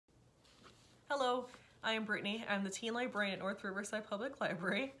Hello, I am Brittany. I'm the teen librarian at North Riverside Public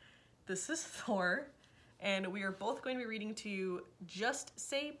Library. This is Thor, and we are both going to be reading to you Just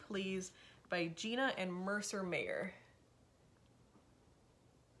Say Please by Gina and Mercer Mayer.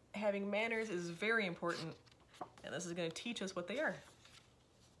 Having manners is very important, and this is going to teach us what they are.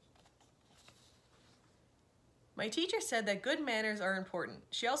 My teacher said that good manners are important.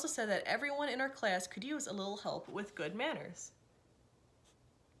 She also said that everyone in our class could use a little help with good manners.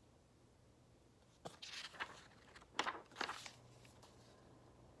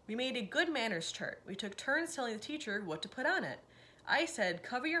 We made a good manners chart. We took turns telling the teacher what to put on it. I said,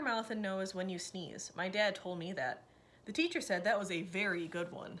 cover your mouth and nose when you sneeze. My dad told me that. The teacher said that was a very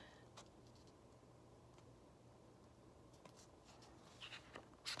good one.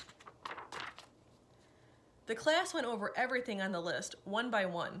 The class went over everything on the list, one by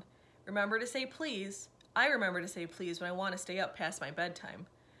one. Remember to say please. I remember to say please when I want to stay up past my bedtime.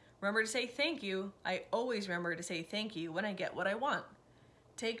 Remember to say thank you. I always remember to say thank you when I get what I want.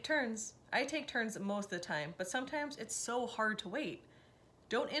 Take turns. I take turns most of the time, but sometimes it's so hard to wait.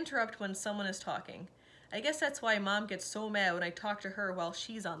 Don't interrupt when someone is talking. I guess that's why Mom gets so mad when I talk to her while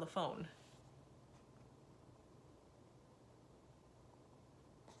she's on the phone.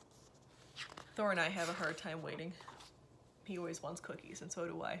 Thor and I have a hard time waiting. He always wants cookies, and so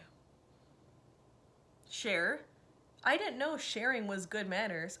do I. Share. I didn't know sharing was good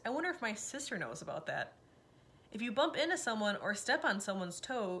manners. I wonder if my sister knows about that. If you bump into someone or step on someone's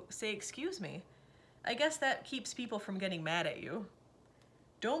toe, say excuse me. I guess that keeps people from getting mad at you.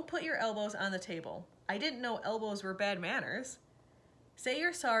 Don't put your elbows on the table. I didn't know elbows were bad manners. Say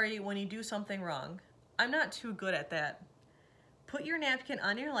you're sorry when you do something wrong. I'm not too good at that. Put your napkin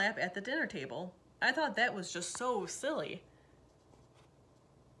on your lap at the dinner table. I thought that was just so silly.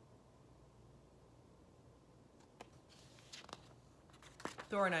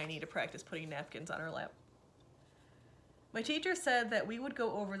 Thor and I need to practice putting napkins on our lap. My teacher said that we would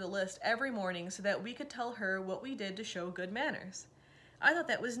go over the list every morning so that we could tell her what we did to show good manners. I thought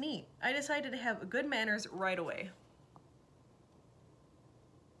that was neat. I decided to have good manners right away.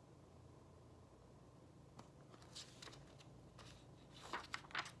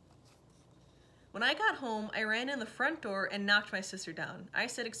 When I got home, I ran in the front door and knocked my sister down. I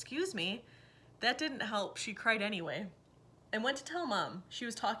said, excuse me. That didn't help. She cried anyway. I went to tell Mom. She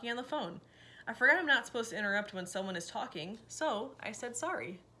was talking on the phone. I forgot I'm not supposed to interrupt when someone is talking, so I said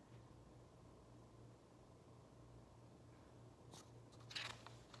sorry.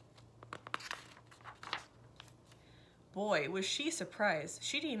 Boy, was she surprised.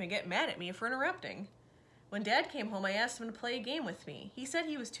 She didn't even get mad at me for interrupting. When Dad came home, I asked him to play a game with me. He said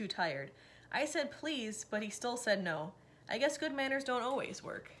he was too tired. I said please, but he still said no. I guess good manners don't always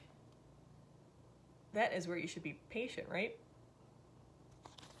work. That is where you should be patient, right?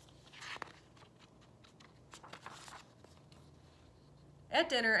 At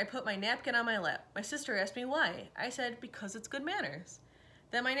dinner, I put my napkin on my lap. My sister asked me why. I said, because it's good manners.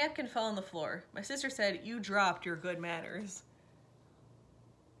 Then my napkin fell on the floor. My sister said, you dropped your good manners.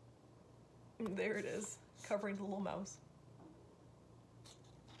 There it is, covering the little mouse.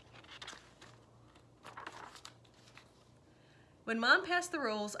 When Mom passed the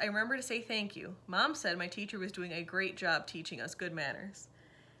rolls, I remember to say thank you. Mom said my teacher was doing a great job teaching us good manners.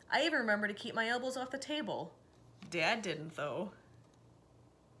 I even remember to keep my elbows off the table. Dad didn't, though.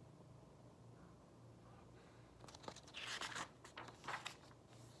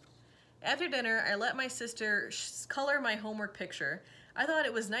 After dinner, I let my sister color my homework picture. I thought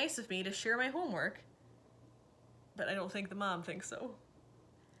it was nice of me to share my homework, but I don't think the mom thinks so.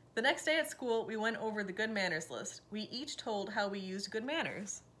 The next day at school, we went over the good manners list. We each told how we used good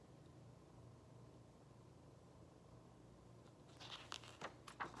manners.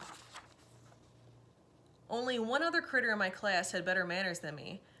 Only one other critter in my class had better manners than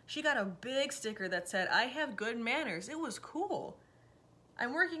me. She got a big sticker that said, I have good manners. It was cool.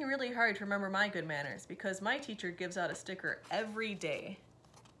 I'm working really hard to remember my good manners because my teacher gives out a sticker every day.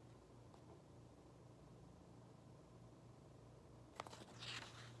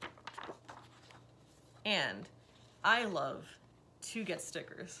 And I love to get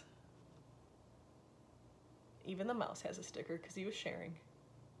stickers. Even the mouse has a sticker because he was sharing.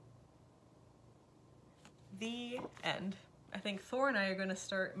 The end. I think Thor and I are going to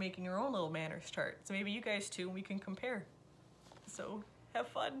start making our own little manners chart. So maybe you guys too, we can compare. So have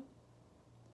fun.